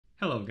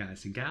Hello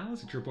guys and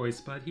gals, it's your boy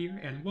Spud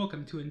here, and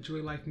welcome to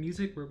Enjoy Life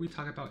Music, where we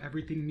talk about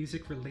everything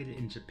music related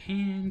in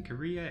Japan,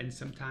 Korea, and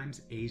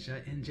sometimes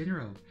Asia in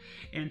general.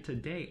 And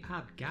today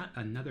I've got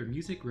another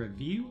music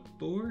review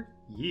for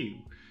you.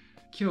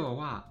 今日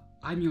は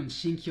あいみょん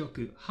新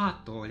曲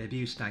Hot をレビ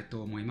ューしたい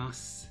と思いま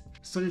す。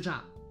それじゃ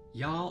あ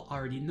y'all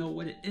already know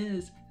what it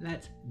is,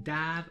 let's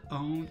dive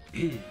on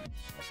in.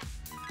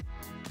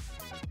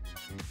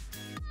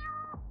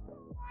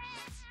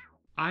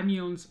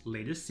 Aimyon's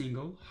latest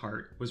single,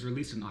 Heart, was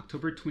released on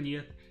October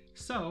 20th,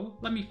 so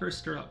let me first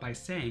start out by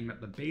saying that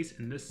the bass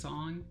in this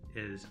song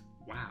is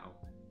wow.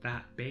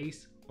 That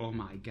bass, oh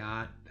my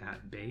god,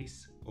 that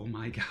bass, oh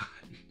my god.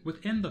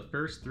 Within the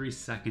first 3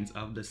 seconds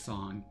of the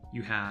song,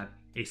 you have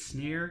a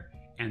snare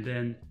and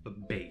then the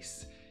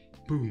bass.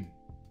 Boom,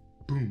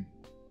 boom,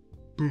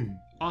 boom.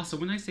 Also,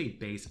 when I say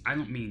bass, I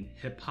don't mean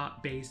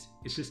hip-hop bass,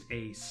 it's just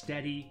a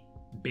steady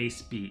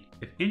bass beat.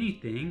 If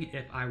anything,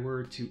 if I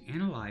were to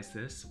analyze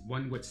this,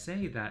 one would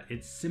say that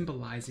it's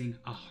symbolizing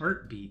a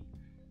heartbeat.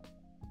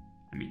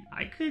 I mean,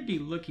 I could be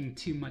looking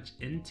too much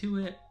into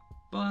it,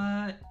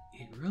 but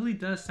it really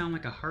does sound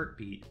like a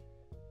heartbeat.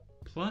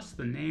 Plus,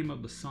 the name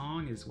of the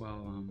song is,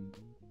 well,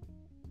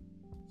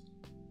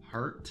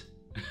 Heart.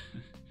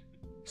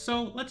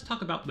 So let's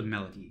talk about the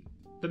melody.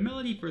 The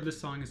melody for this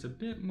song is a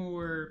bit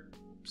more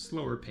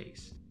slower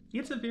paced.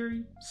 It's a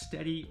very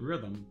steady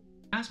rhythm.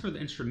 As for the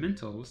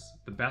instrumentals,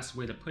 the best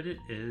way to put it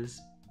is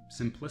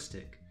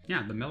simplistic.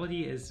 Yeah, the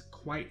melody is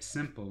quite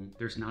simple.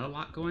 There's not a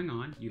lot going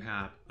on. You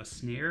have a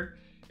snare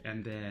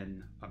and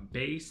then a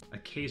bass,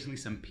 occasionally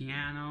some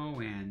piano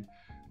and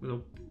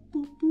little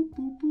boop boop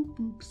boop boop boop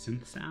boop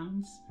synth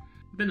sounds.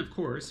 Then of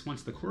course,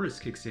 once the chorus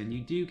kicks in,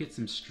 you do get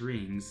some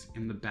strings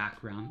in the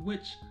background,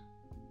 which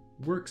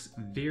works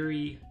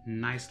very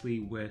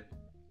nicely with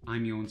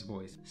Aimyon's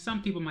voice.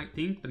 Some people might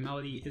think the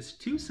melody is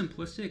too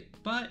simplistic,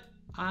 but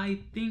I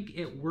think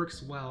it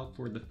works well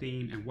for the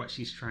theme and what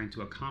she's trying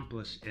to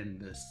accomplish in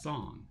this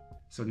song.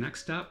 So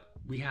next up,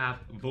 we have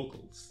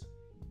vocals.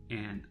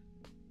 And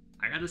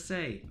I gotta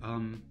say,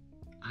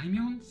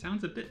 Aimyon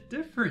sounds a bit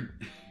different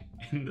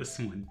in this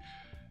one.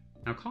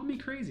 Now call me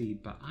crazy,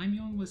 but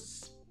Aimyon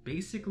was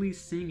basically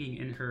singing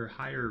in her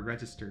higher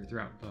register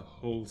throughout the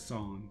whole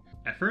song.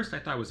 At first I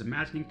thought I was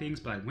imagining things,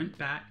 but I went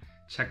back,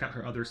 checked out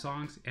her other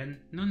songs, and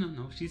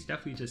no, she's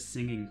definitely just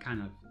singing kind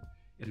of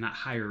in that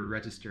higher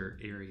register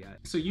area.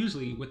 So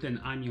usually within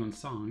Aimyon's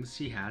songs,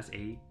 she has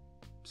a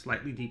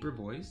slightly deeper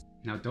voice.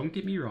 Now don't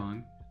get me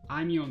wrong,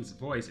 Aimyon's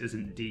voice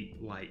isn't deep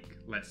like,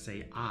 let's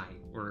say, I,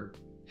 or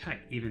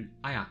heck, even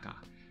Ayaka.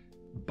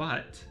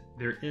 But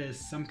there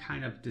is some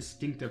kind of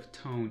distinctive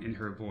tone in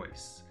her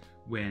voice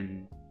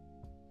when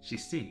she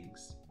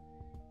sings.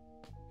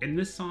 In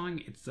this song,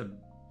 it's a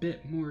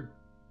bit more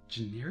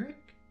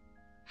generic.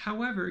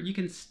 However, you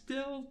can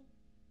still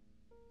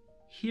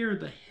hear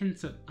the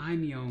hints of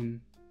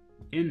Aimyon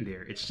in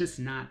there. It's just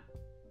not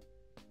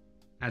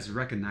as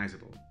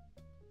recognizable.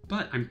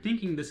 But I'm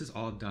thinking this is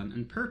all done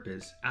on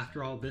purpose.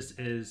 After all, this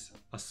is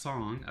a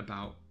song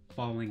about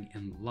falling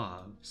in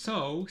love.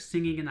 So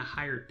singing in a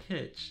higher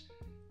pitch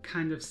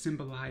kind of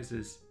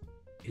symbolizes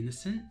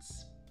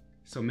innocence.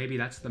 So maybe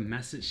that's the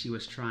message she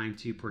was trying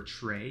to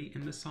portray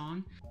in the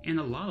song. And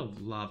a lot of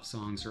love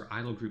songs or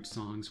idol group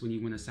songs, when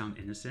you want to sound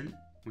innocent,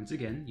 once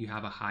again, you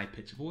have a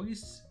high-pitched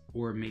voice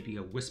or maybe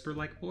a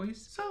whisper-like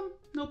voice. So,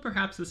 no,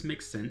 perhaps this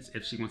makes sense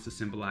if she wants to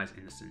symbolize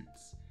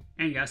innocence.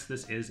 And yes,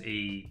 this is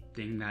a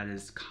thing that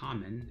is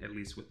common, at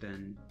least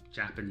within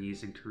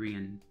Japanese and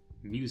Korean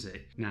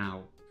music.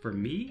 Now, for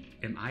me,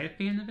 am I a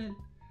fan of it?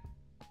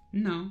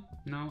 No,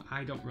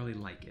 I don't really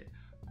like it.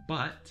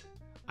 But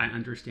I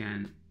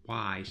understand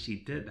why she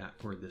did that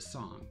for this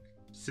song.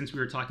 Since we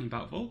were talking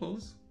about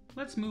vocals,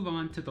 let's move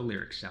on to the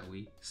lyrics, shall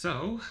we?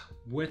 So,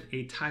 with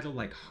a title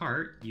like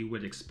Heart, you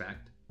would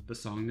expect the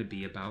song to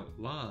be about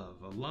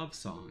love, a love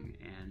song,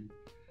 and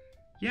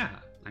yeah,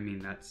 I mean,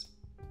 that's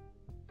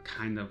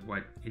kind of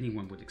what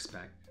anyone would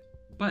expect.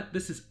 But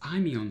this is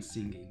Aimyon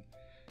singing.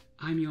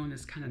 Aimyon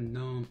is kind of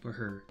known for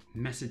her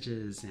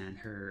messages and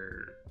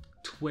her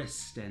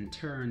twists and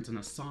turns in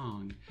a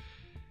song.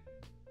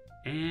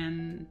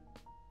 And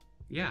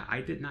yeah,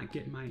 I did not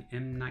get my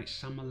M. Night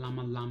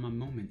Shyamalan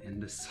moment in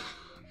this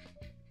song.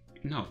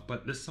 No,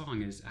 but this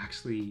song is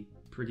actually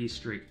pretty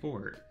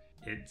straightforward.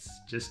 It's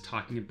just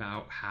talking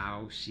about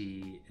how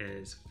she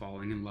is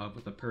falling in love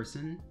with a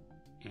person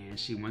and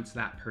she wants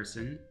that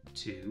person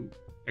to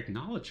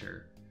acknowledge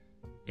her,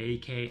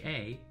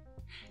 aka,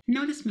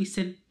 notice me,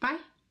 senpai.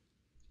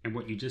 And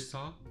what you just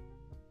saw,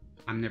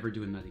 I'm never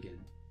doing that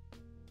again.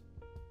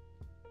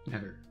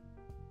 Never.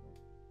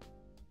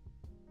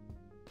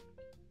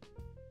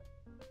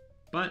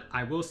 But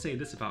I will say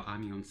this about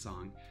Aimyon's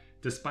song.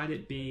 Despite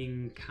it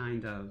being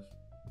kind of,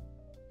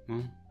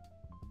 well,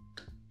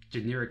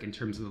 generic in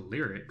terms of the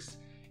lyrics,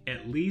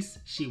 at least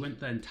she went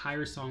the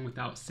entire song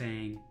without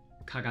saying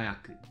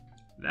kagayaku.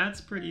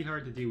 That's pretty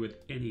hard to do with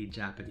any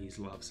Japanese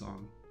love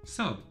song.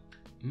 So,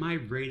 my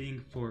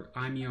rating for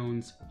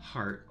Aimyon's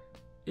Heart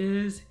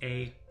is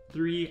a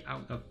 3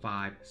 out of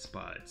 5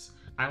 Spuds.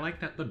 I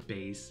like that the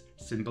bass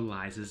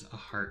symbolizes a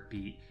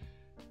heartbeat.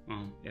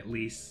 Well, at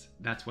least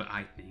that's what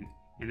I think.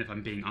 And if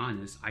I'm being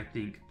honest, I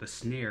think the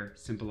snare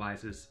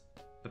symbolizes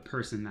the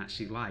person that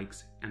she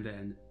likes, and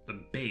then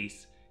the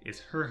bass is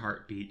her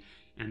heartbeat,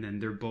 and then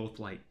they're both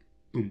like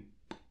boom,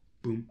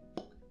 boom,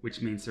 which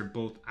means they're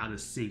both out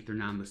of sync. They're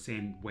not on the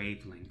same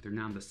wavelength. They're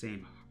not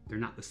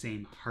the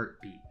same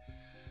heartbeat.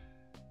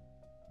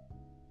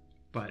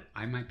 But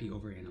I might be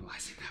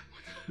overanalyzing that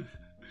one.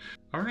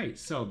 Alright,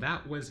 so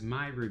that was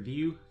my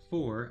review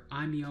for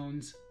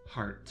Aimyon's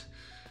Heart.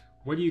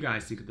 What do you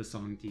guys think of the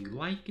song? Do you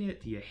like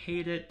it? Do you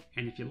hate it?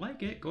 And if you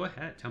like it, go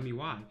ahead, tell me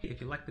why.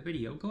 If you like the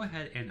video, go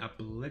ahead and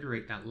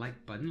obliterate that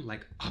like button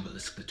like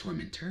Obelisk the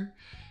Tormentor.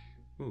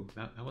 Ooh,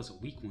 that was a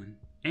weak one.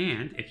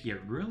 And if you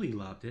really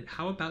loved it,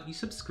 how about you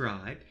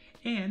subscribe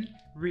and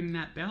ring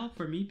that bell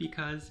for me,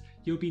 because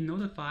you'll be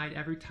notified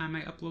every time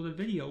I upload a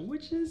video,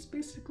 which is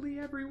basically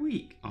every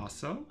week.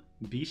 Also,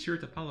 be sure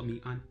to follow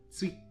me on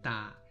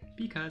Twitter,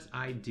 because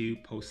I do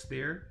post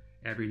there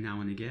every now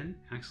and again.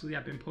 Actually,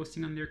 I've been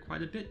posting on there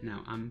quite a bit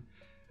now.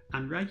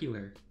 I'm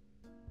regular.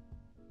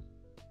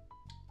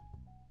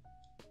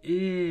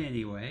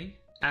 Anyway,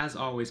 as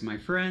always, my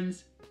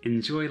friends,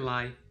 enjoy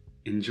life,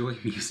 enjoy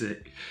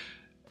music.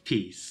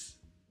 Peace.